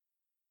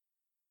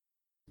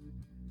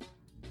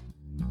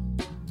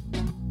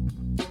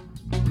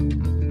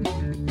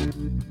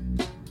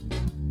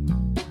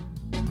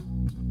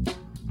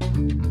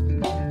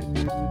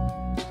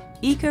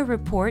Eco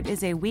Report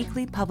is a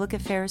weekly public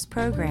affairs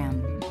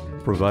program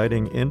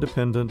providing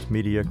independent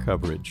media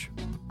coverage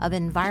of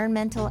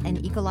environmental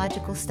and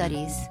ecological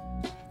studies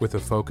with a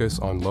focus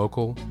on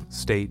local,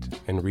 state,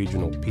 and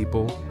regional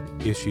people,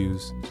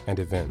 issues, and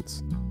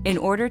events in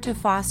order to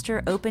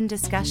foster open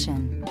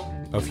discussion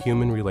of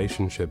human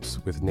relationships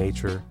with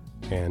nature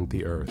and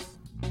the earth,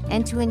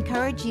 and to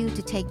encourage you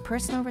to take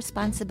personal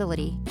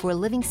responsibility for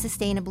living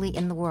sustainably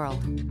in the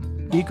world.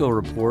 Eco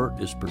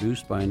Report is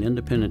produced by an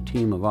independent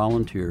team of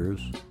volunteers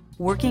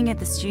working at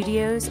the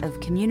studios of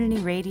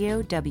Community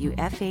Radio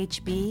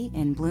WFHB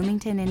in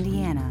Bloomington,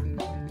 Indiana,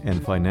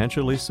 and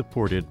financially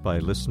supported by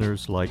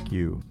listeners like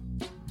you.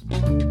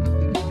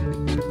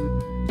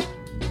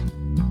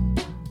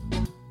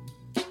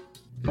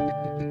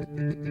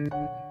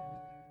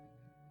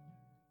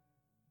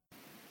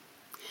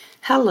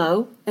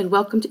 Hello, and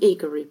welcome to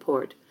Eco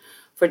Report.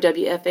 For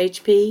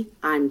WFHB,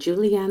 I'm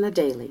Juliana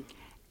Daly.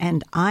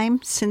 And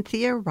I'm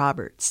Cynthia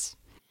Roberts.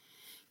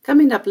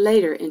 Coming up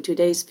later in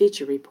today's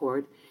feature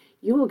report,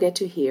 you will get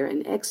to hear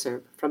an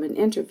excerpt from an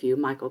interview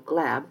Michael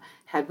Glab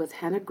had with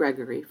Hannah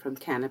Gregory from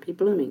Canopy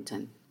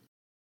Bloomington.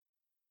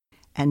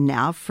 And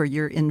now for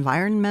your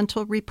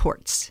environmental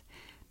reports.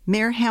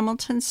 Mayor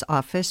Hamilton's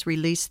office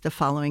released the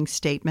following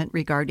statement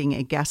regarding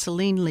a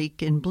gasoline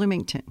leak in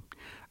Bloomington.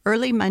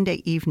 Early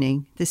Monday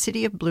evening, the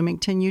City of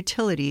Bloomington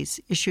Utilities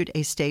issued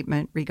a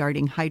statement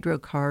regarding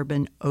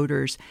hydrocarbon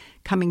odors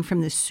coming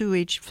from the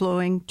sewage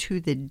flowing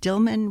to the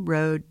Dillman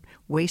Road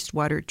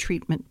wastewater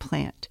treatment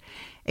plant.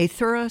 A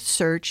thorough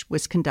search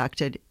was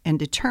conducted and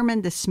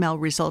determined the smell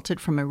resulted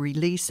from a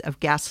release of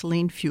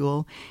gasoline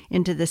fuel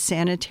into the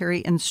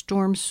sanitary and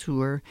storm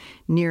sewer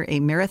near a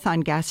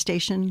Marathon gas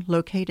station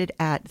located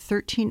at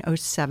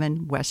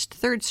 1307 West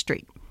 3rd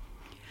Street.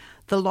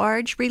 The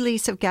large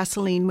release of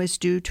gasoline was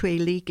due to a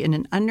leak in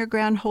an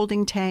underground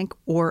holding tank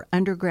or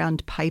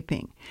underground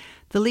piping.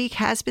 The leak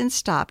has been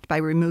stopped by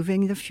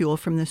removing the fuel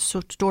from the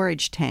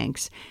storage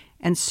tanks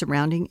and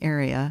surrounding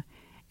area,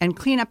 and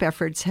cleanup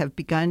efforts have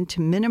begun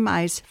to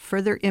minimize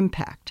further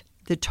impact.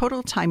 The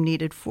total time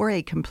needed for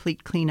a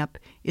complete cleanup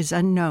is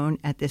unknown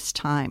at this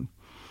time.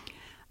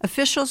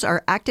 Officials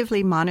are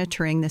actively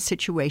monitoring the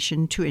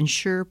situation to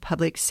ensure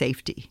public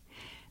safety.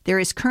 There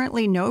is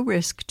currently no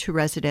risk to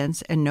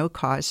residents and no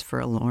cause for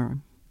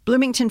alarm.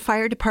 Bloomington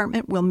Fire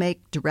Department will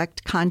make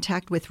direct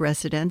contact with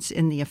residents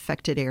in the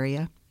affected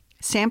area.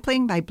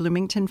 Sampling by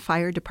Bloomington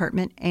Fire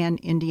Department and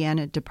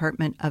Indiana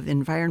Department of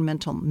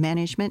Environmental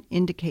Management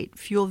indicate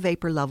fuel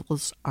vapor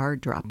levels are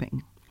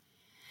dropping.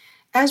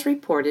 As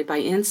reported by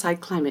Inside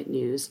Climate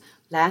News,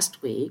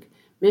 last week,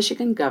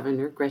 Michigan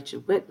Governor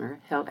Gretchen Whitmer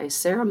held a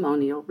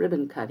ceremonial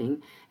ribbon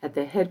cutting at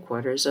the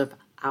headquarters of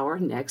Our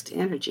Next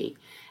Energy,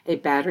 a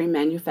battery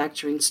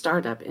manufacturing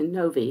startup in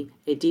Novi,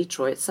 a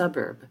Detroit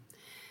suburb.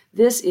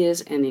 This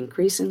is an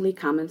increasingly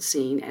common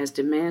scene as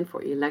demand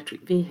for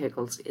electric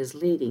vehicles is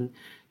leading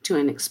to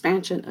an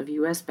expansion of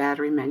U.S.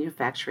 battery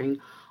manufacturing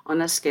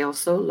on a scale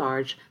so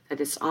large that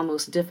it's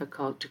almost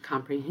difficult to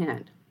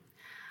comprehend.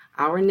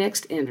 Our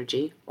Next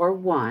Energy, or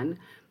ONE,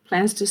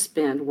 plans to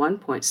spend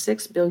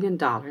 $1.6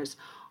 billion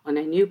on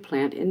a new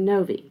plant in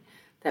Novi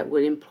that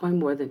would employ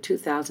more than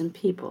 2,000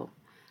 people.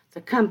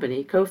 The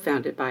company,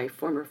 co-founded by a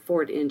former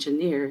Ford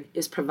engineer,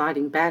 is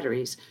providing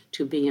batteries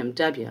to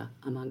BMW,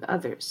 among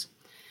others.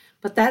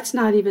 But that's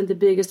not even the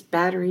biggest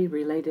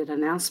battery-related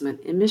announcement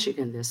in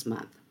Michigan this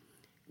month.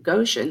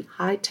 Goshen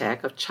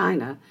High-Tech of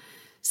China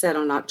said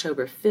on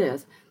October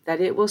 5th that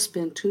it will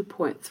spend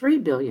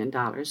 $2.3 billion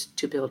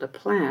to build a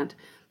plant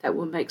that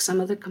will make some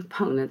of the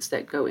components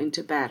that go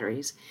into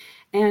batteries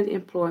and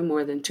employ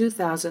more than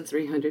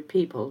 2,300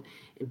 people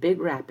in Big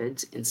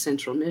Rapids in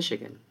central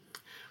Michigan.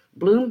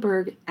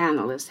 Bloomberg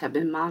analysts have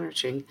been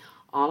monitoring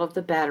all of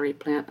the battery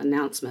plant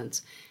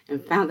announcements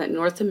and found that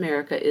North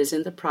America is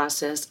in the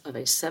process of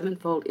a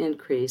 7-fold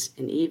increase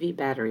in EV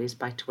batteries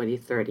by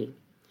 2030.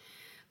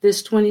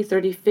 This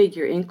 2030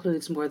 figure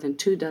includes more than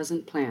 24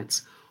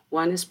 plants.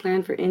 One is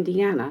planned for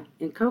Indiana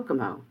in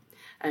Kokomo.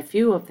 A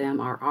few of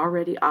them are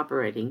already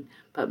operating,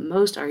 but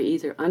most are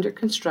either under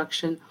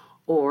construction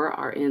or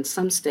are in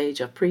some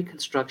stage of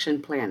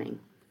pre-construction planning.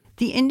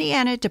 The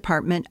Indiana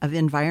Department of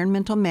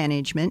Environmental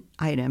Management,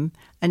 IDEM,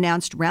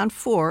 announced Round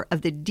 4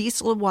 of the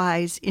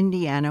Diesel-Wise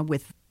Indiana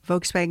with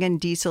Volkswagen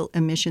Diesel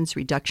Emissions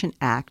Reduction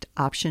Act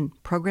option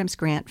programs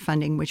grant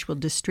funding, which will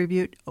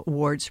distribute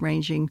awards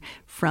ranging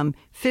from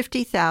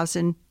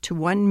 $50,000 to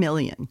 $1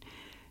 million.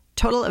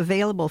 Total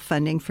available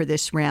funding for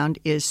this round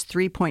is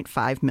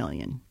 $3.5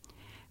 million.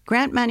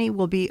 Grant money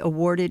will be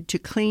awarded to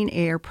clean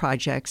air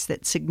projects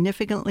that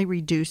significantly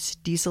reduce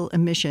diesel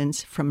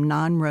emissions from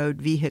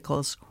non-road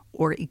vehicles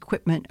or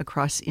equipment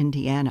across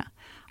Indiana.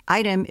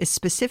 IDEM is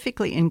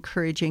specifically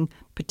encouraging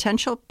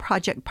potential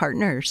project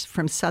partners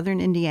from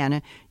southern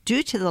Indiana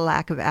due to the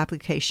lack of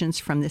applications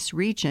from this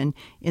region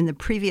in the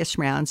previous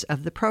rounds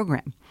of the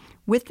program,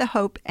 with the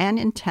hope and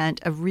intent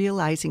of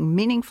realizing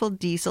meaningful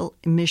diesel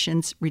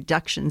emissions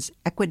reductions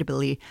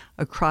equitably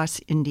across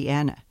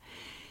Indiana.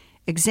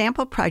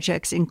 Example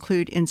projects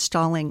include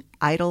installing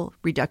idle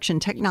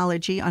reduction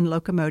technology on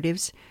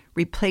locomotives,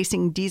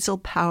 replacing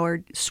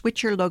diesel-powered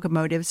switcher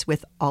locomotives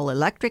with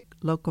all-electric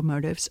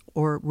locomotives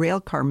or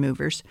railcar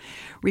movers,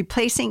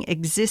 replacing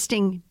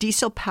existing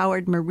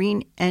diesel-powered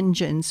marine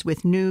engines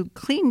with new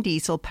clean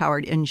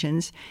diesel-powered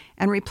engines,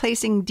 and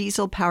replacing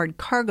diesel-powered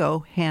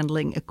cargo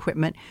handling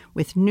equipment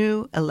with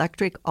new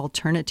electric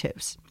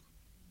alternatives.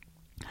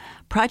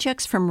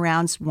 Projects from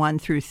rounds 1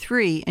 through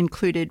 3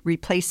 included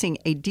replacing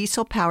a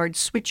diesel-powered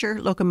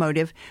switcher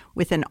locomotive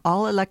with an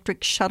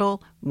all-electric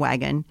shuttle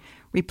wagon,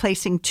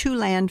 replacing 2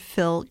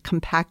 landfill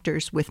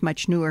compactors with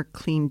much newer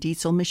clean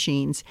diesel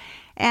machines,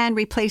 and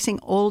replacing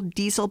old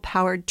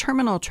diesel-powered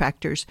terminal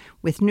tractors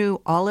with new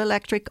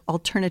all-electric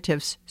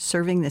alternatives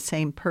serving the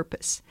same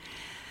purpose.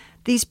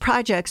 These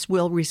projects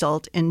will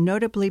result in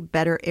notably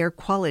better air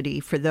quality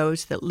for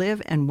those that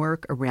live and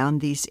work around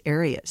these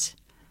areas.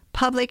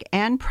 Public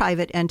and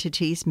private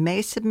entities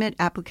may submit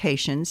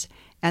applications,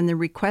 and the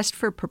request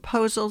for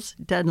proposals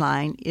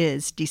deadline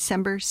is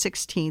December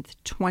 16,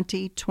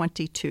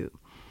 2022.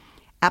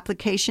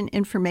 Application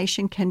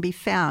information can be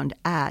found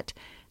at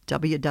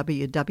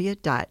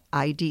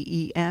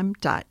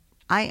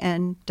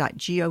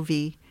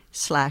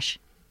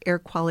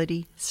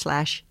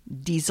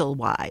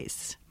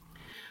www.idem.in.gov/airquality/dieselwise.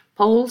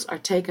 Polls are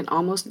taken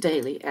almost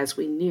daily as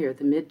we near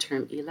the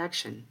midterm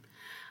election.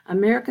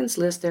 Americans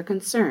list their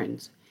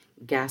concerns.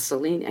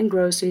 Gasoline and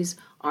groceries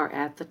are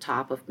at the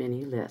top of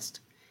many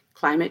lists.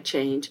 Climate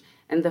change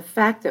and the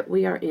fact that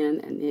we are in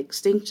an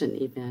extinction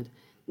event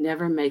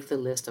never make the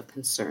list of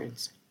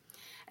concerns.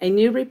 A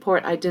new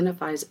report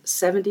identifies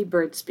 70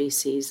 bird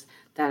species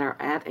that are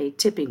at a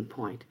tipping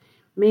point,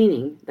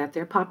 meaning that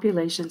their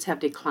populations have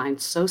declined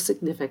so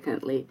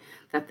significantly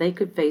that they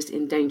could face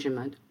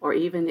endangerment or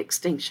even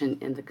extinction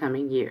in the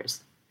coming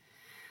years.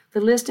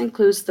 The list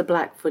includes the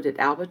black-footed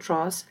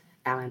albatross,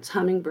 Allen's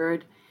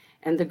hummingbird,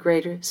 and the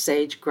greater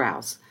sage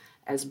grouse,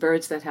 as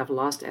birds that have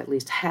lost at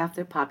least half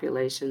their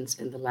populations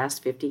in the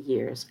last 50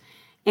 years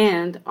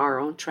and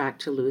are on track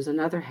to lose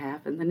another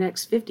half in the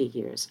next 50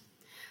 years.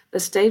 The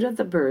State of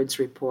the Birds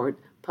report,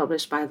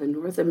 published by the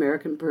North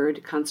American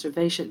Bird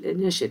Conservation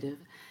Initiative,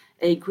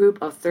 a group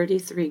of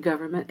 33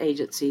 government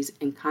agencies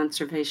and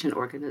conservation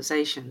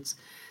organizations,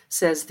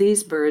 says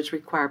these birds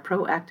require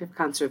proactive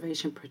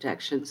conservation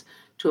protections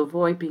to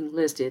avoid being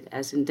listed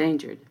as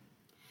endangered.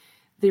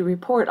 The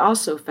report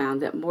also found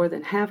that more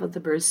than half of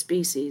the bird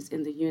species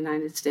in the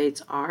United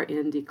States are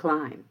in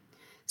decline.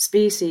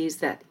 Species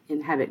that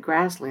inhabit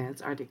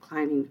grasslands are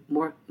declining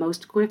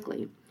most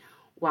quickly,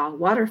 while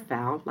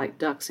waterfowl, like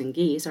ducks and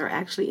geese, are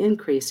actually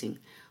increasing,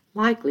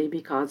 likely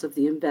because of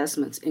the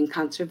investments in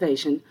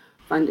conservation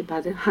funded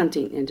by the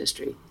hunting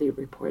industry, the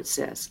report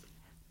says.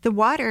 The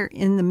water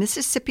in the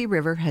Mississippi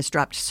River has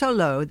dropped so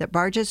low that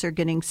barges are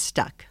getting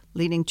stuck,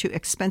 leading to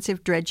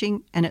expensive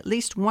dredging and at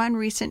least one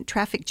recent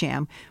traffic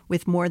jam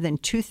with more than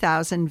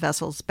 2,000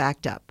 vessels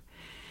backed up.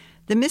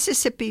 The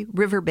Mississippi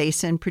River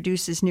Basin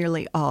produces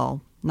nearly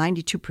all,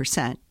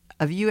 92%,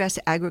 of U.S.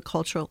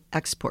 agricultural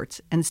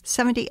exports and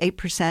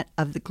 78%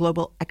 of the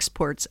global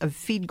exports of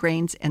feed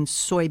grains and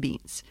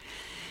soybeans.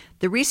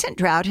 The recent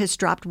drought has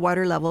dropped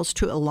water levels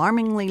to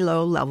alarmingly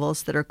low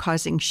levels that are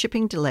causing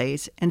shipping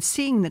delays and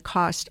seeing the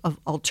cost of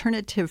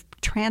alternative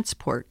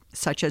transport,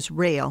 such as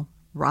rail,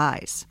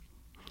 rise.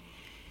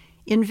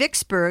 In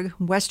Vicksburg,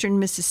 western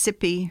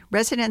Mississippi,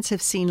 residents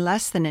have seen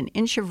less than an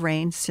inch of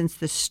rain since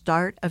the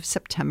start of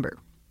September.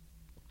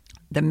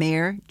 The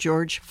mayor,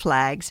 George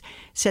Flaggs,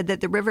 said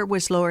that the river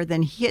was lower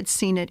than he had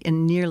seen it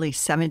in nearly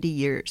 70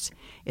 years.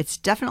 It's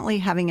definitely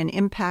having an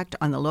impact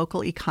on the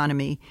local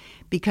economy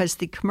because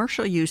the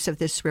commercial use of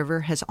this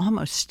river has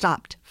almost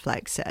stopped,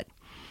 Flaggs said.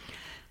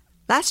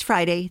 Last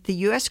Friday, the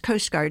U.S.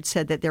 Coast Guard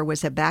said that there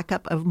was a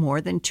backup of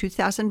more than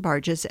 2,000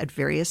 barges at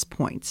various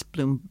points,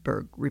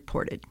 Bloomberg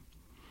reported.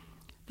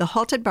 The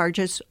halted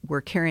barges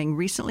were carrying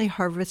recently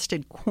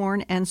harvested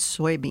corn and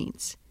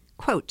soybeans.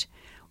 Quote,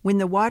 "When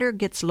the water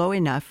gets low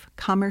enough,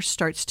 commerce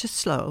starts to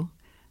slow.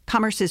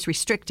 Commerce is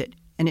restricted,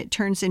 and it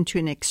turns into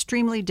an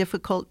extremely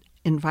difficult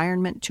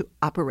environment to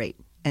operate,"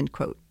 end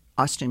quote.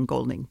 Austin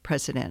Golding,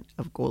 president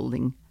of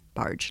Golding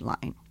Barge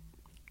Line.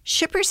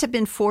 Shippers have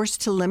been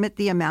forced to limit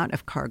the amount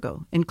of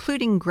cargo,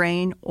 including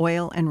grain,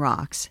 oil, and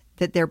rocks,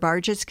 that their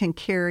barges can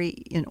carry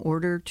in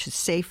order to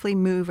safely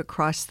move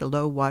across the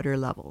low water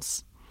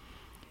levels.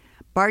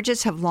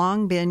 Barges have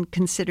long been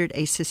considered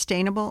a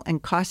sustainable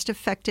and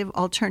cost-effective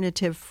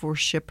alternative for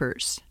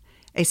shippers.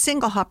 A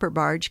single hopper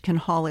barge can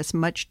haul as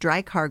much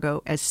dry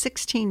cargo as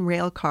 16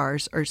 rail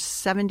cars or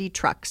 70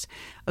 trucks,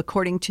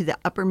 according to the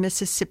Upper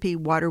Mississippi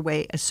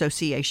Waterway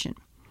Association.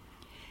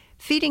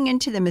 Feeding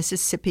into the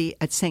Mississippi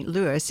at St.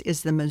 Louis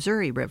is the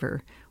Missouri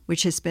River,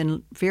 which has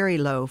been very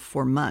low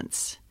for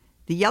months.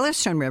 The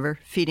Yellowstone River,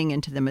 feeding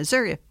into the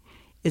Missouri,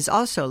 is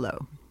also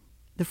low.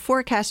 The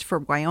forecast for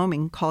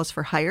Wyoming calls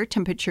for higher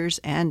temperatures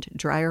and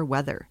drier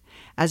weather.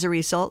 As a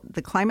result,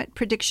 the Climate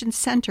Prediction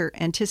Center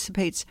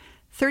anticipates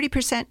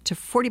 30% to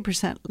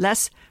 40%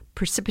 less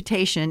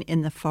precipitation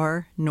in the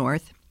far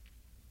north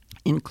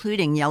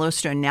including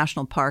Yellowstone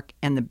National Park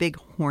and the Big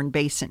Horn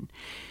Basin.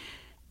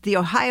 The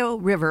Ohio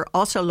River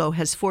also low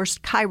has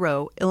forced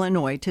Cairo,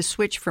 Illinois, to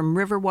switch from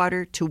river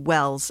water to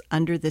wells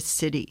under the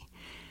city.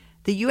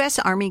 The U.S.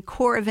 Army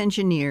Corps of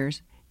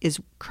Engineers is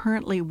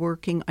currently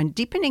working on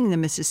deepening the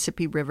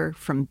Mississippi River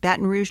from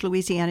Baton Rouge,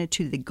 Louisiana,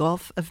 to the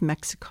Gulf of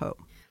Mexico.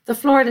 The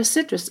Florida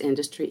citrus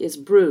industry is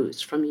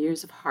bruised from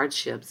years of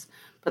hardships,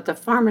 but the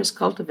farmers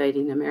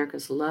cultivating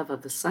America's love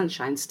of the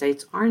Sunshine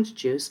State's orange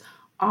juice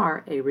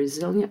are a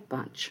resilient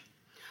bunch.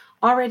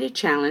 Already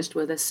challenged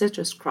with a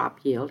citrus crop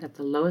yield at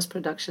the lowest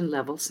production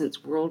level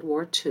since World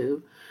War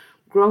II,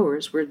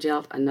 growers were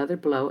dealt another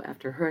blow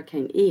after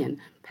Hurricane Ian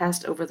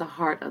passed over the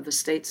heart of the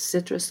state's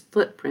citrus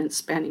footprint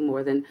spanning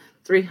more than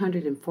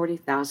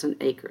 340,000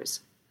 acres.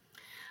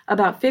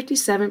 About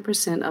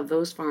 57% of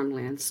those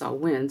farmlands saw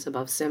winds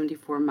above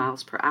 74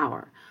 miles per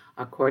hour,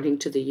 according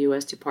to the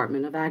U.S.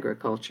 Department of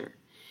Agriculture.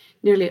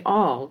 Nearly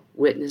all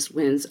witnessed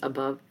winds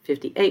above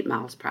 58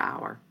 miles per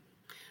hour.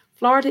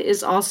 Florida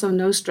is also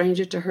no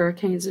stranger to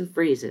hurricanes and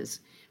freezes.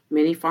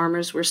 Many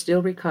farmers were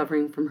still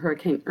recovering from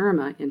Hurricane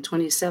Irma in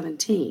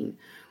 2017,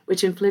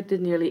 which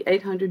inflicted nearly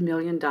 $800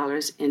 million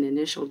in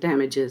initial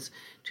damages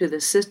to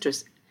the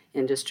citrus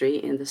industry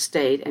in the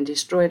state and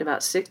destroyed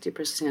about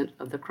 60%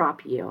 of the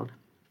crop yield.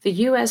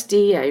 The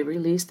USDA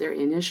released their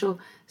initial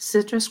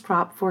citrus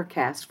crop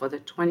forecast for the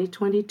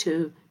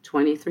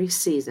 2022-23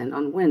 season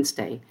on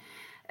Wednesday,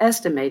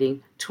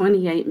 estimating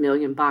 28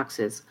 million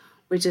boxes,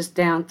 which is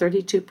down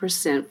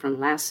 32% from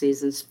last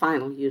season's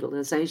final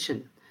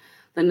utilization.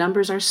 The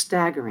numbers are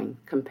staggering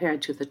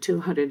compared to the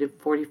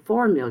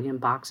 244 million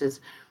boxes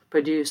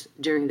produced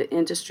during the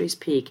industry's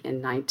peak in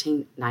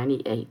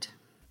 1998.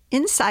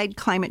 Inside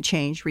Climate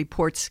Change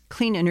reports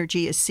clean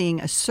energy is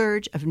seeing a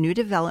surge of new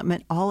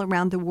development all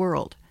around the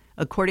world,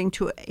 according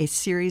to a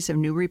series of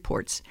new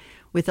reports,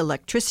 with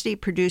electricity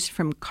produced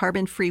from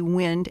carbon-free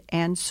wind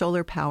and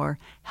solar power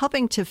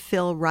helping to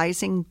fill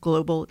rising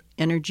global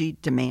energy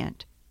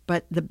demand.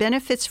 But the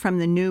benefits from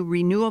the new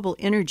renewable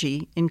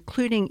energy,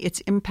 including its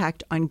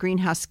impact on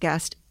greenhouse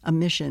gas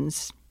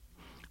emissions,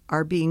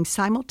 are being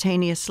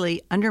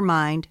simultaneously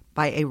undermined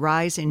by a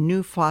rise in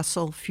new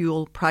fossil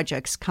fuel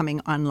projects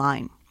coming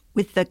online.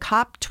 With the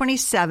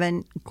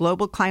COP27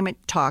 global climate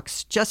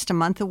talks just a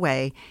month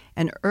away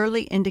and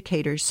early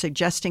indicators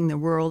suggesting the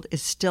world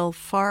is still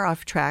far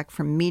off track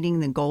from meeting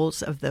the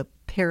goals of the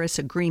Paris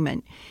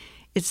Agreement,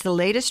 it's the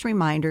latest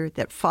reminder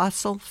that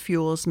fossil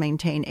fuels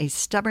maintain a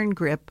stubborn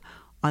grip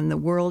on the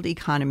world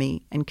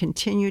economy and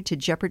continue to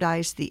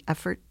jeopardize the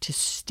effort to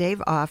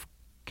stave off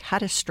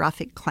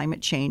catastrophic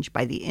climate change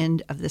by the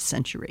end of the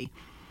century.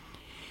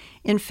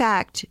 In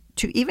fact,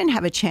 to even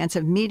have a chance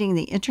of meeting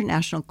the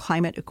International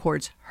Climate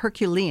Accord's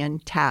Herculean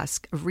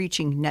task of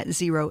reaching net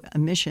zero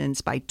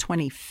emissions by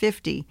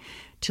 2050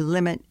 to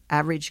limit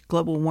average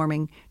global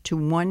warming to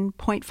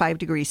 1.5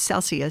 degrees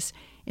Celsius,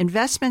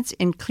 investments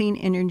in clean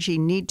energy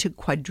need to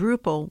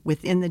quadruple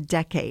within the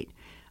decade,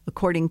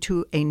 according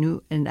to a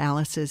new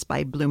analysis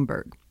by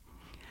Bloomberg.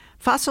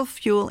 Fossil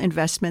fuel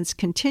investments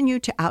continue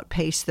to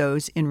outpace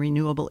those in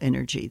renewable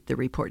energy, the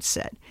report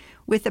said,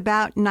 with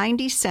about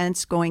 90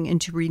 cents going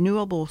into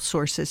renewable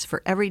sources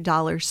for every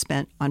dollar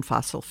spent on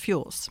fossil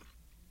fuels.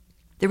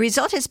 The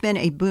result has been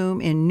a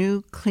boom in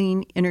new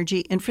clean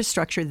energy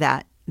infrastructure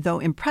that, though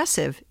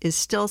impressive, is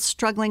still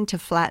struggling to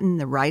flatten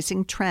the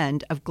rising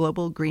trend of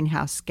global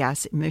greenhouse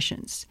gas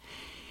emissions.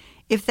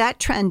 If that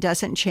trend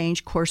doesn't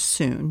change course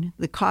soon,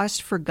 the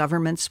cost for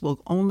governments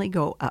will only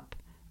go up,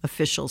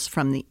 officials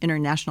from the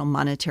International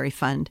Monetary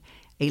Fund,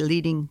 a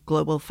leading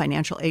global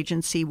financial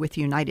agency with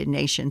the United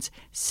Nations,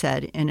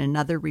 said in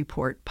another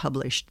report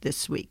published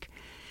this week.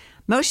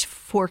 Most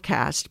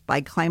forecasts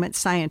by climate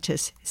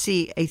scientists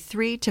see a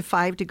 3 to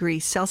 5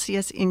 degrees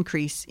Celsius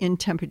increase in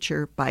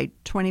temperature by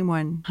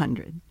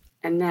 2100.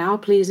 And now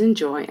please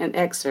enjoy an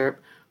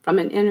excerpt from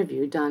an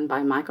interview done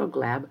by Michael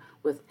Glabb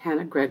with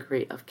Hannah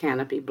Gregory of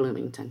Canopy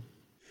Bloomington.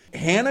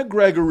 Hannah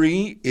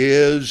Gregory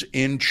is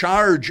in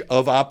charge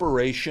of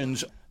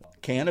operations.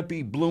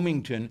 Canopy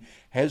Bloomington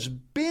has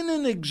been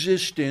in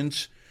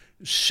existence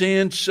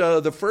since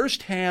the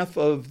first half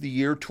of the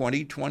year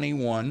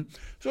 2021,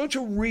 so it's a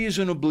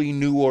reasonably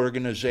new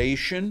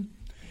organization.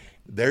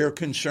 They're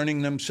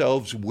concerning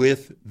themselves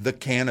with the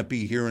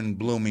canopy here in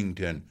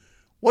Bloomington.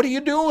 What are you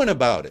doing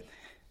about it?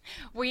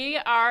 We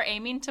are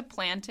aiming to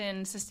plant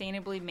and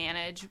sustainably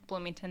manage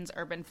Bloomington's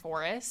urban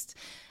forest.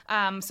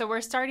 So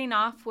we're starting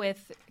off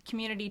with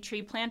community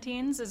tree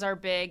plantings as our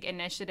big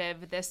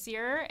initiative this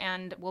year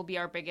and will be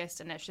our biggest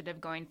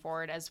initiative going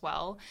forward as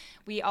well.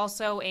 We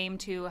also aim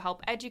to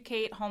help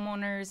educate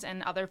homeowners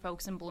and other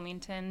folks in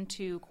Bloomington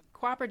to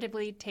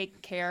cooperatively take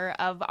care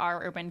of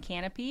our urban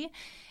canopy.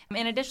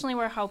 And additionally,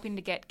 we're hoping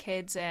to get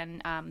kids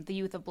and the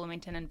youth of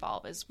Bloomington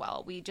involved as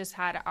well. We just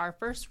had our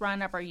first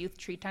run of our Youth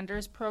Tree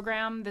Tenders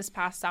program this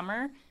past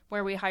summer,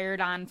 where we hired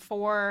on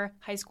 4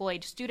 high school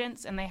age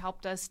students, and they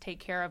helped us take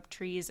care of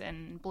trees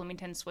in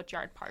Bloomington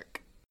Switchyard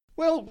Park.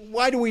 Well,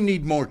 why do we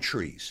need more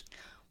trees?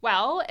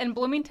 Well, in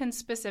Bloomington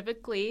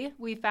specifically,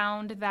 we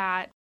found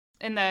that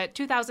In the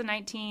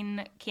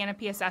 2019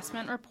 Canopy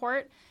Assessment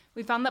Report,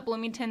 we found that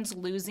Bloomington's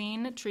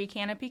losing tree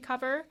canopy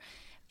cover,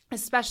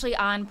 especially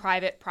on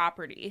private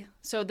property.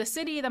 So the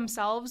city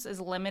themselves is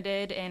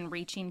limited in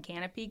reaching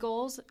canopy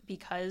goals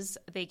because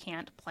they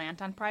can't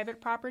plant on private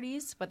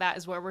properties, but that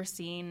is where we're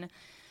seeing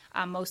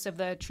most of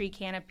the tree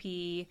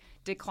canopy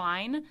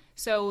decline.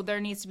 So there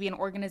needs to be an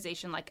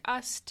organization like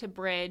us to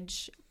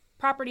bridge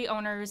property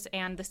owners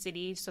and the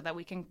city so that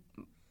we can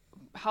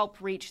help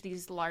reach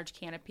these large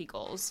canopy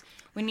goals.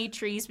 We need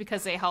trees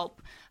because they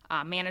help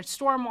manage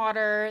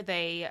stormwater,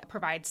 they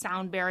provide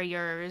sound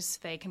barriers,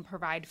 they can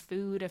provide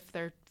food if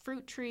they're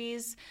fruit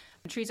trees.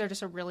 Trees are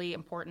just a really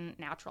important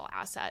natural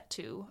asset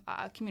to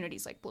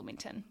communities like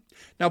Bloomington.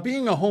 Now,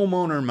 being a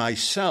homeowner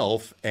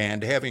myself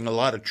and having a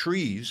lot of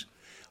trees,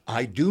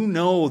 I do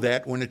know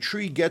that when a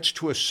tree gets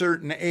to a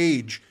certain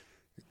age,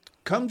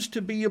 it comes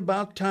to be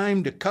about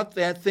time to cut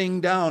that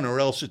thing down or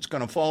else it's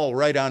going to fall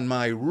right on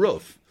my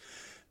roof.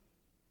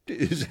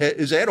 Is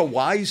that a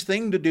wise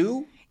thing to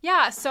do?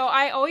 Yeah, so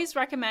I always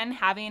recommend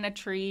having a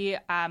tree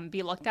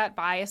be looked at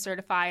by a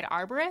certified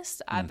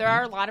arborist. There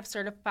are a lot of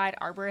certified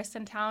arborists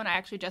in town. I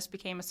actually just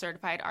became a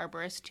certified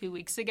arborist 2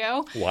 weeks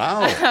ago.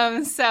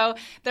 Wow. So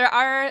there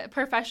are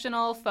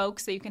professional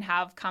folks that you can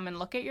have come and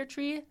look at your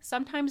tree.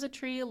 Sometimes a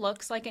tree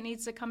looks like it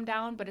needs to come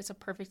down, but it's a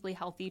perfectly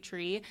healthy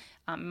tree.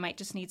 It might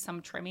just need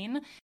some trimming.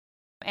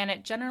 And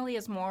it generally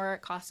is more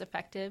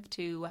cost-effective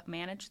to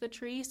manage the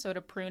tree, so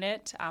to prune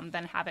it,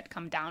 than have it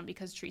come down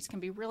because trees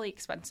can be really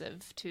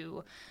expensive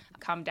to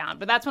come down.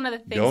 But that's one of the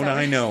things. Don't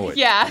I know it?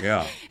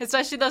 Yeah.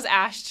 Especially those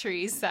ash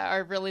trees that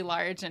are really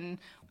large. And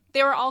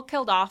they were all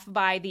killed off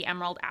by the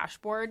emerald ash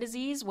borer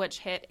disease, which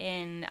hit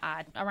in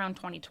around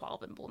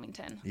 2012 in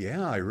Bloomington.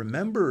 Yeah, I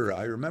remember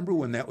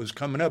when that was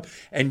coming up.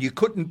 And you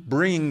couldn't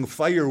bring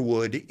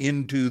firewood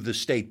into the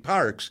state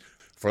parks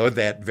for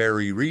that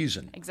very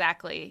reason.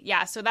 Exactly.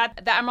 Yeah, so the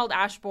emerald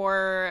ash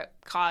borer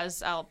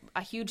caused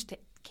a huge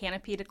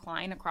canopy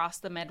decline across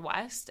the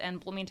Midwest,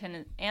 and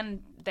Bloomington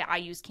and the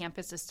IU's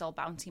campus is still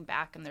bouncing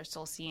back, and they're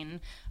still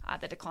seeing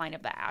the decline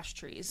of the ash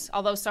trees,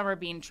 although some are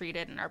being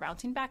treated and are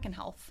bouncing back in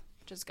health,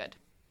 which is good.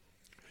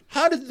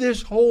 How did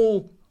this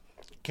whole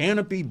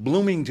Canopy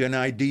Bloomington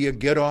idea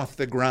get off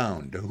the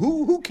ground?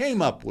 Who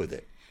came up with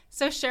it?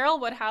 So Cheryl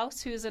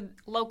Woodhouse, who's a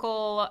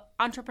local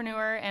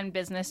entrepreneur and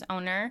business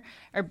owner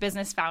or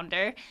business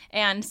founder,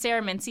 and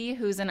Sarah Mincy,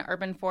 who's an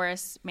urban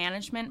forest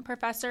management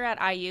professor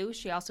at IU.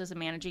 She also is a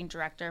managing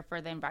director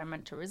for the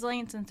Environmental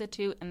Resilience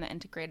Institute and the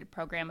Integrated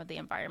Program of the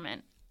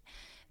Environment.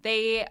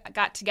 They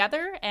got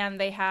together and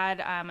they had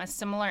a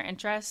similar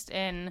interest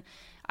in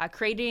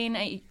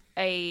creating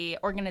a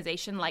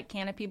organization like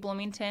Canopy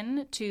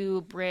Bloomington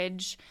to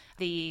bridge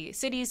the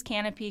city's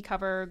canopy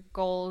cover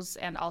goals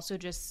and also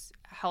just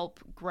help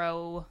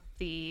grow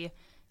the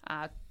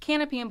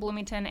canopy in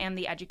Bloomington and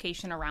the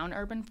education around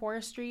urban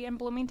forestry in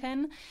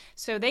Bloomington.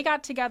 So they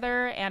got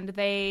together and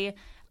they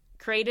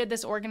created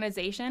this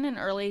organization in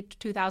early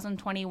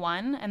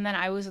 2021, and then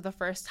I was the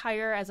first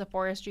hire as a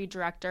forestry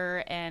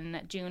director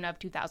in June of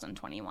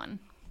 2021.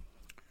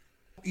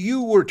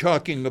 You were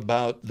talking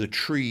about the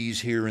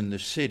trees here in the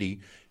city,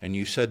 and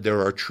you said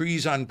there are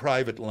trees on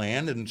private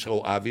land, and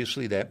so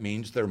obviously that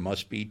means there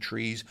must be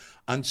trees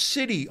on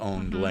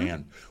city-owned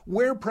land.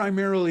 Where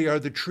primarily are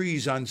the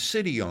trees on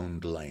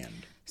city-owned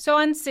land? So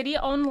on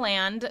city-owned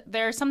land,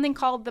 there's something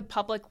called the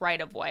public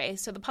right-of-way.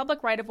 So the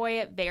public right-of-way,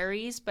 it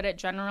varies, but it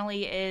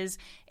generally is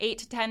 8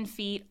 to 10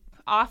 feet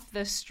off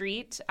the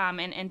street and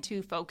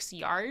into folks'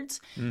 yards.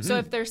 So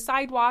if there's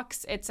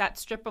sidewalks, it's that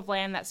strip of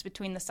land that's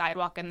between the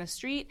sidewalk and the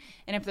street.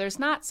 And if there's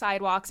not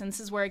sidewalks, and this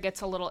is where it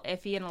gets a little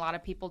iffy and a lot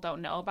of people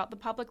don't know about the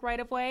public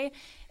right-of-way,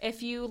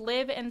 if you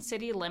live in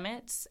city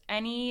limits,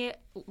 any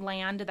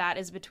land that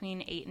is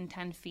between 8 and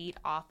 10 feet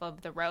off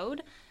of the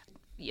road,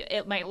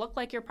 it might look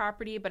like your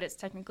property, but it's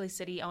technically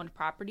city-owned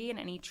property, and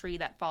any tree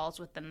that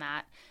falls within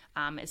that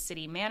is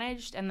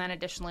city-managed, and then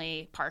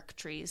additionally park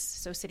trees,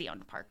 so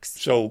city-owned parks.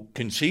 So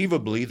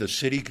conceivably, the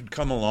city could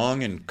come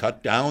along and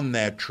cut down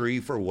that tree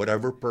for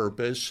whatever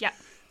purpose. Yeah.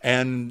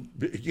 And,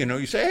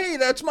 you say, hey,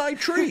 that's my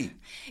tree.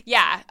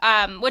 Yeah,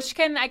 which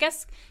can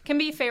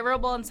be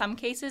favorable in some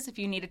cases if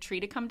you need a tree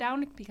to come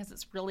down because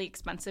it's really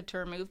expensive to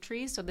remove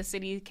trees. So the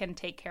city can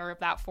take care of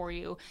that for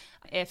you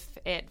if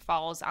it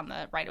falls on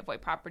the right-of-way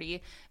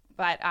property.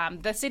 But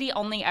the city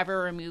only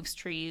ever removes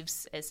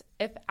trees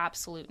if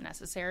absolute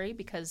necessary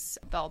because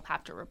they'll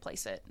have to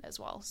replace it as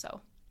well.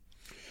 So.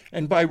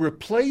 And by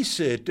replace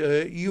it,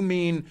 you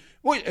mean,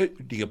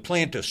 do you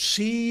plant a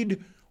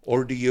seed?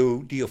 Or do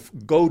you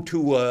go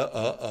to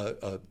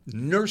a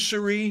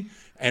nursery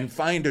and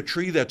find a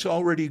tree that's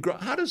already grown?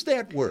 How does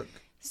that work?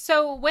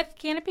 So with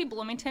Canopy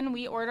Bloomington,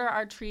 we order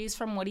our trees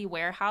from Woody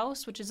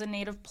Warehouse, which is a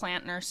native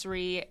plant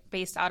nursery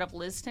based out of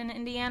Liston,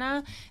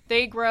 Indiana.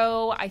 They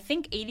grow, I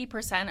think,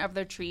 80% of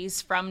their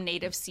trees from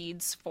native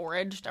seeds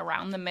foraged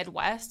around the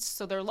Midwest.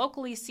 So they're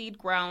locally seed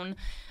grown.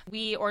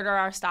 We order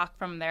our stock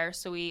from there,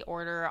 so we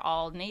order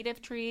all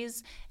native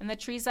trees. And the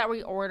trees that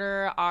we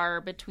order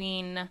are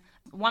between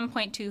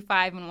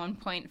 1.25 and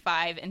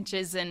 1.5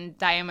 inches in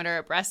diameter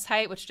at breast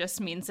height, which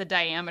just means the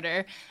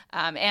diameter,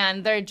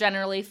 and they're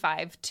generally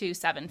 5 to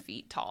 7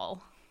 feet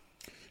tall.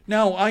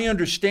 Now, I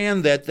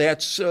understand that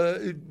that's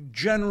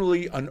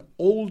generally an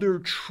older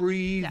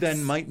tree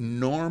than might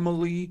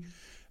normally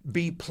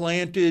be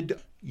planted.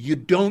 You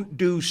don't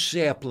do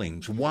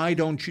saplings. Why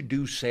don't you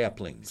do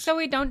saplings? So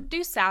we don't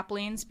do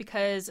saplings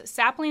because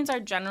saplings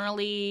are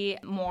generally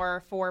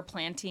more for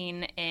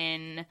planting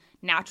in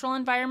natural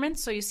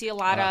environments. So you see a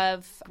lot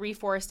of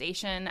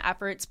reforestation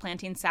efforts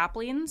planting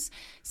saplings.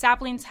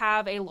 Saplings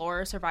have a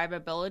lower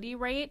survivability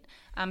rate.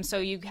 So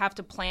you have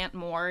to plant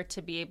more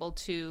to be able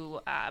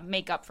to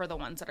make up for the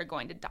ones that are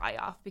going to die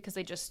off because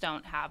they just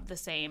don't have the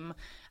same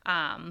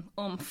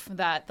oomph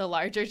that the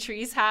larger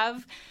trees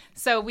have.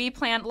 So we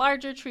plant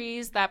larger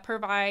trees that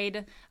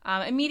provide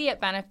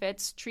immediate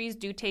benefits. Trees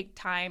do take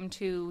time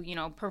to,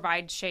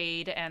 provide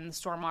shade and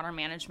stormwater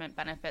management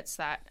benefits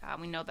that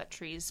we know that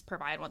trees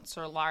provide once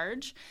they're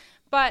large.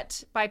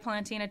 But by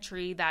planting a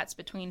tree that's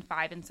between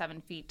 5 and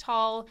 7 feet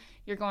tall,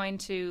 you're going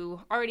to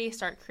already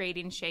start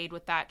creating shade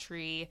with that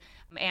tree,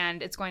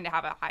 and it's going to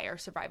have a higher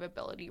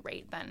survivability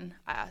rate than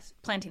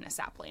planting a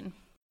sapling.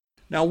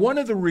 Now, one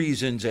of the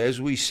reasons, as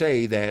we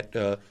say,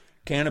 that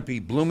Canopy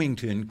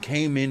Bloomington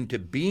came into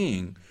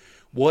being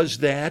was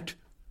that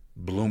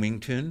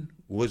Bloomington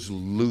was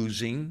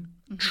losing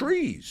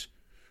trees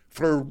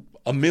for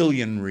a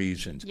million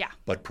reasons. Yeah.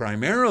 But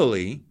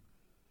primarily,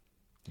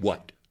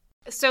 what?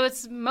 So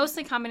it's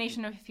mostly a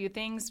combination of a few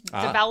things.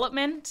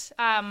 Development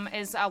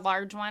is a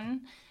large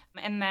one.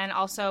 And then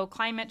also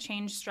climate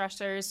change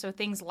stressors, so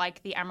things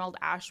like the emerald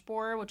ash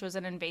borer, which was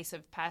an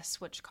invasive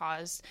pest which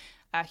caused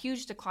a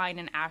huge decline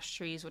in ash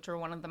trees, which are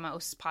one of the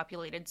most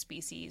populated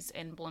species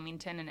in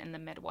Bloomington and in the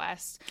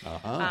Midwest.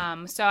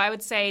 So I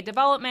would say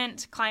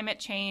development, climate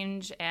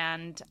change,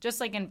 and just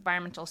like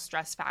environmental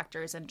stress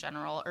factors in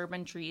general.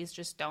 Urban trees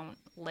just don't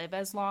live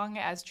as long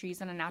as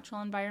trees in a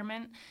natural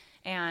environment.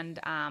 And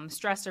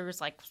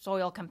stressors like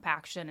soil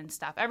compaction and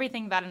stuff,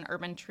 everything that an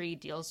urban tree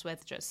deals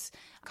with just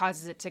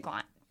causes it to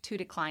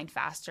decline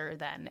faster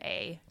than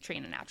a tree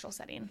in a natural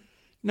setting.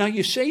 Now,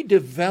 you say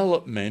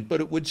development, but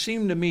it would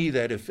seem to me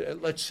that if,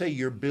 let's say,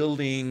 you're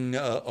building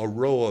a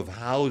row of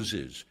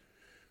houses,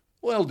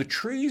 well, the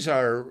trees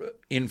are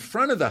in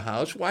front of the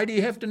house. Why do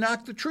you have to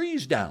knock the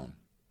trees down?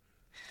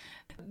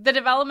 The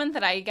development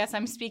that I guess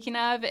I'm speaking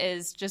of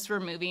is just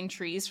removing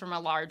trees from a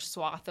large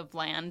swath of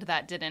land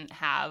that didn't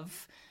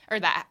have, or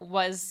that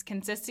was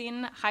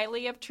consisting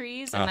highly of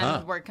trees, and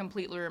then were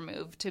completely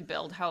removed to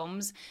build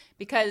homes.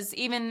 Because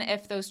even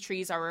if those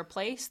trees are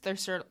replaced, they're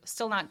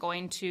still not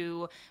going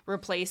to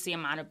replace the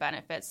amount of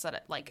benefits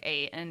that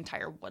an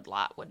entire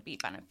woodlot would be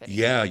benefiting.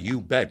 Yeah, you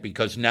bet,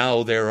 because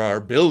now there are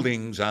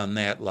buildings on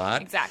that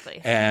lot. Exactly.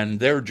 And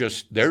they're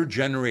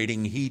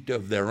generating heat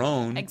of their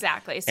own.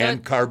 Exactly. So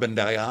and carbon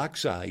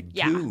dioxide, too.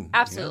 Yeah,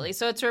 absolutely. Yeah.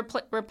 So it's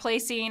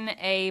replacing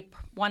a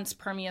once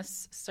permeable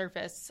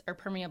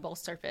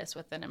surface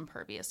with an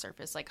impervious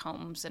surface, like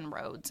homes and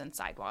roads and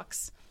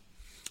sidewalks.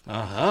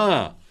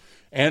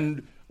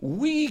 And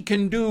we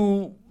can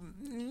do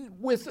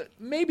with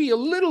maybe a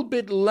little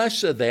bit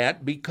less of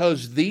that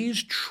because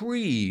these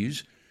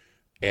trees,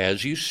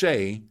 as you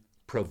say,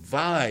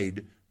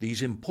 provide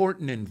these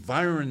important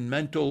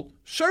environmental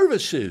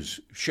services,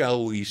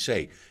 shall we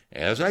say.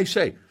 As I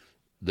say,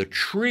 the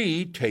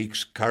tree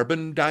takes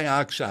carbon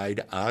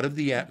dioxide out of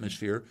the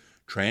atmosphere,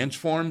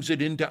 transforms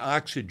it into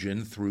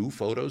oxygen through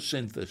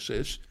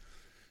photosynthesis.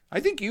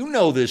 I think you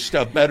know this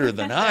stuff better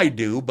than I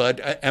do,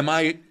 but I'm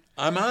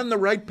on the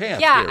right path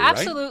here, right? Yeah,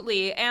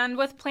 absolutely. And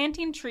with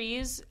planting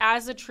trees,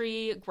 as a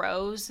tree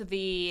grows,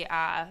 the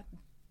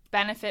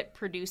benefit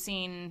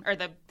producing, or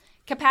the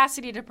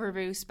capacity to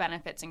produce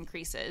benefits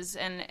increases,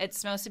 and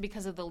it's mostly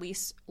because of the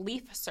leaf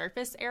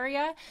surface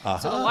area.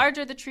 So the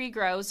larger the tree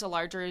grows, the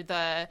larger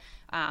the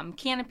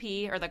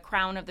canopy or the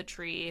crown of the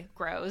tree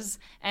grows,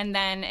 and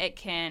then it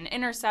can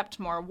intercept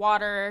more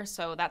water,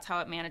 so that's how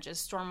it manages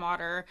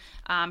stormwater,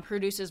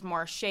 produces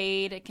more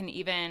shade. It can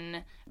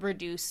even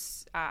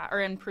reduce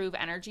or improve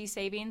energy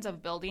savings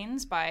of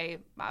buildings by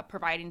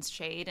providing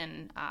shade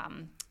and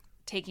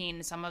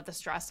taking some of the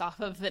stress off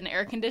of an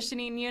air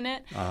conditioning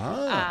unit.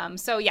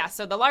 So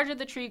the larger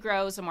the tree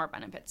grows, the more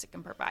benefits it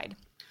can provide.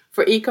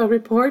 For Eco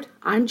Report,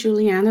 I'm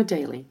Juliana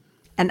Daly.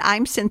 And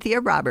I'm Cynthia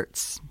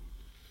Roberts.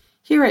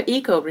 Here at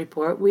Eco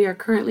Report, we are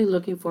currently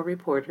looking for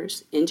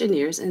reporters,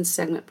 engineers, and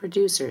segment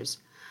producers.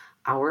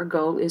 Our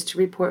goal is to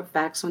report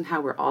facts on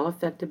how we're all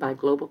affected by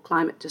global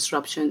climate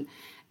disruption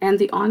and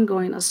the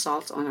ongoing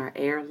assaults on our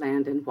air,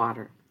 land, and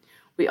water.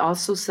 We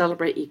also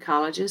celebrate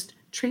ecologists,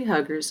 tree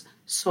huggers,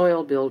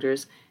 soil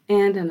builders,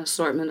 and an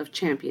assortment of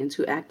champions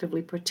who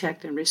actively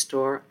protect and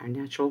restore our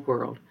natural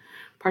world,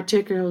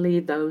 particularly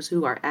those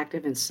who are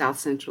active in South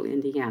Central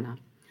Indiana.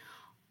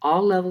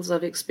 All levels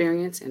of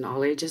experience and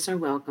all ages are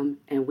welcome,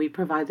 and we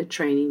provide the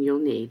training you'll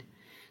need.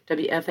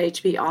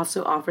 WFHB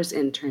also offers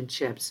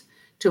internships.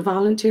 To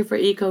volunteer for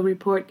Eco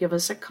Report, give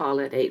us a call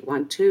at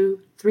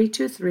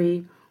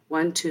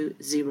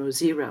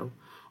 812-323-1200,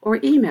 or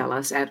email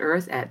us at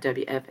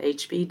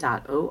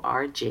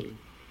earth@wfhb.org.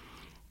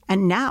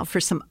 And now for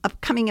some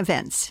upcoming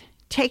events.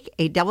 Take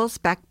a Devil's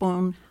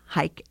Backbone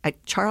hike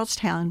at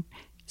Charlestown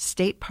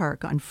State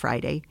Park on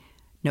Friday,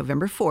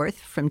 November 4th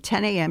from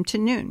 10 a.m. to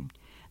noon.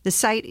 The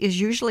site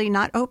is usually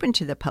not open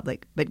to the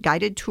public, but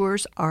guided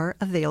tours are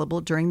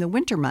available during the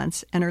winter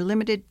months and are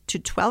limited to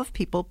 12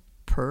 people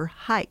per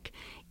hike.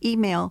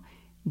 Email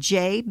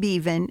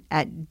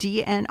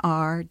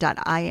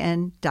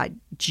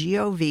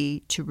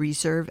jbeaven@dnr.in.gov to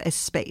reserve a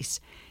space.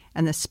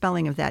 And the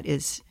spelling of that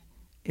is,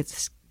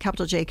 it's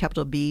capital J,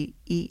 capital B,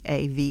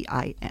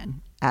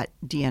 EAVIN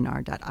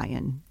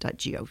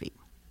 @dnr.in.gov.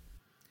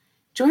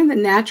 Join the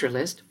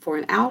naturalist for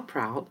an owl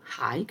prowl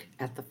hike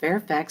at the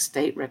Fairfax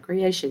State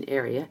Recreation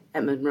Area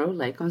at Monroe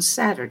Lake on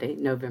Saturday,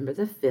 November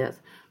the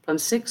 5th from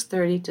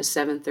 6:30 to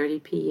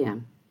 7:30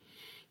 p.m.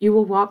 You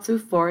will walk through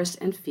forest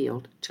and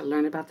field to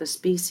learn about the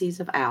species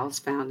of owls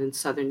found in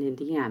southern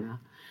Indiana,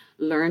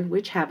 learn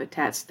which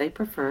habitats they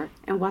prefer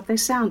and what they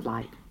sound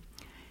like.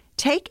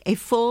 Take a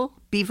full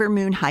Beaver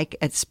Moon hike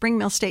at Spring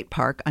Mill State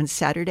Park on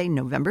Saturday,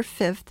 November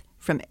 5th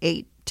from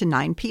 8 to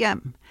 9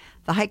 p.m.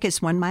 The hike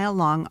is 1 mile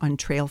long on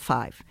Trail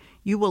 5.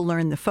 You will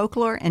learn the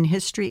folklore and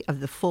history of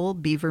the full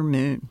beaver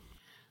moon.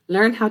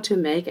 Learn how to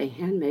make a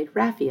handmade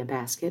raffia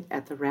basket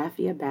at the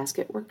Raffia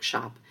Basket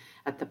Workshop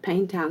at the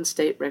Paintown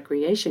State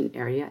Recreation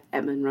Area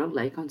at Monroe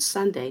Lake on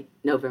Sunday,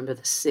 November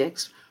the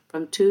 6th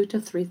from 2 to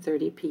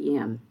 3:30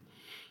 p.m.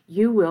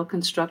 You will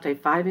construct a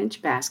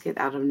 5-inch basket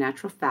out of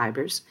natural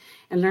fibers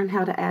and learn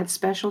how to add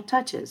special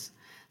touches.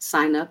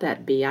 Sign up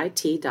at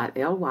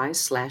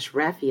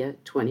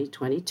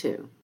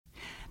bit.ly/raffia2022.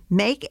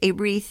 Make a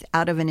wreath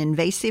out of an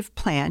invasive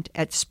plant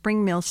at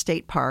Spring Mill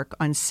State Park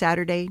on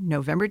Saturday,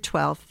 November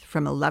 12th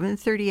from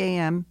 11:30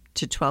 a.m.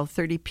 to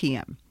 12:30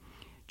 p.m.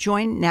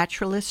 Join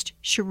naturalist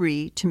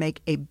Cherie to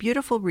make a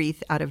beautiful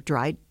wreath out of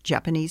dried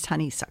Japanese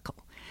honeysuckle.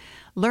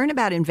 Learn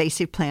about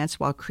invasive plants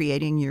while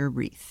creating your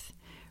wreath.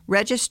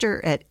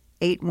 Register at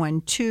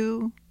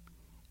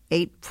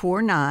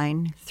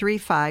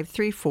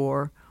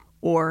 812-849-3534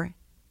 or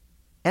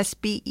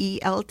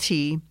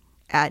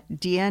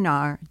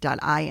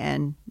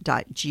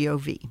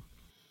sbelt@dnr.in.gov.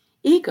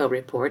 Eco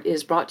Report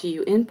is brought to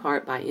you in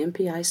part by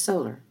MPI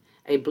Solar,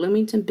 a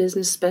Bloomington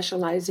business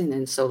specializing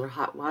in solar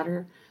hot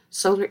water,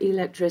 solar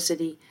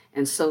electricity,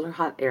 and solar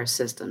hot air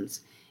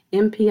systems.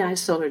 MPI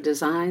Solar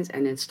designs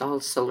and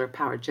installs solar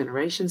power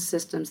generation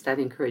systems that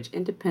encourage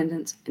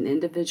independence and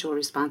individual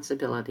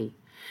responsibility.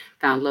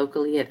 Found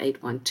locally at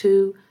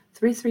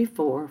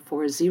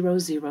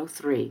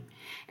 812-334-4003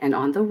 and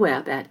on the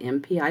web at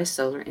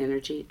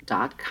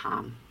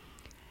mpisolarenergy.com.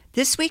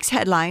 This week's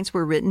headlines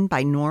were written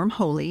by Norm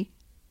Holy.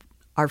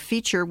 Our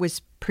feature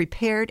was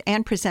prepared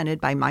and presented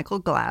by Michael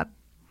Glab.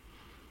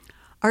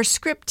 Our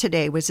script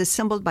today was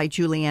assembled by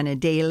Juliana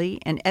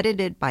Daly and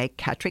edited by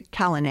Catrick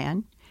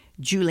Callanan.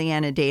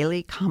 Juliana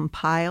Daly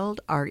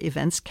compiled our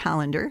events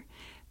calendar.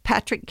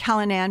 Patrick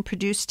Callanan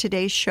produced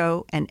today's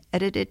show and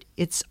edited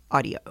its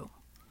audio.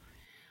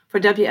 For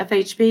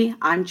WFHB,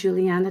 I'm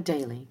Juliana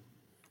Daly.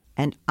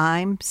 And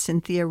I'm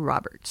Cynthia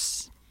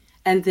Roberts.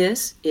 And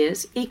this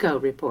is Eco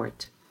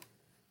Report.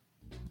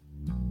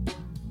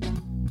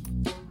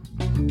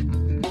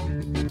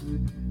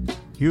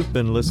 You've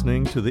been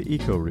listening to the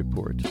Eco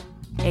Report,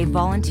 a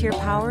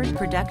volunteer-powered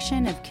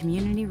production of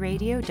Community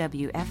Radio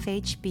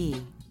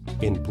WFHB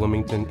in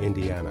Bloomington,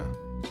 Indiana.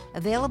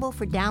 Available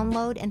for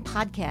download and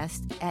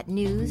podcast at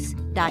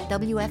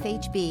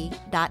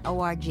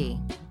news.wfhb.org.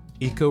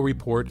 Eco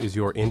Report is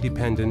your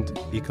independent,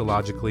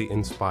 ecologically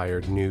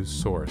inspired news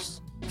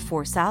source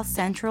for South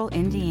Central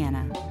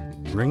Indiana,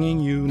 bringing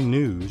you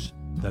news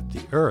that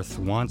the Earth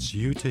wants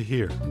you to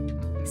hear.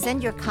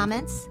 Send your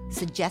comments,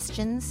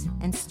 suggestions,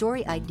 and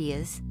story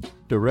ideas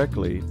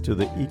directly to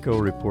the Eco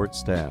Report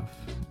staff.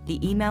 The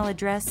email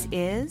address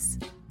is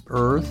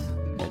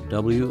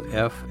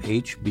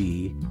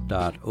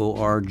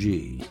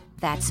earth@wfhb.org.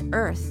 That's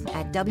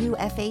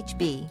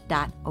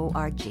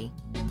earth@wfhb.org.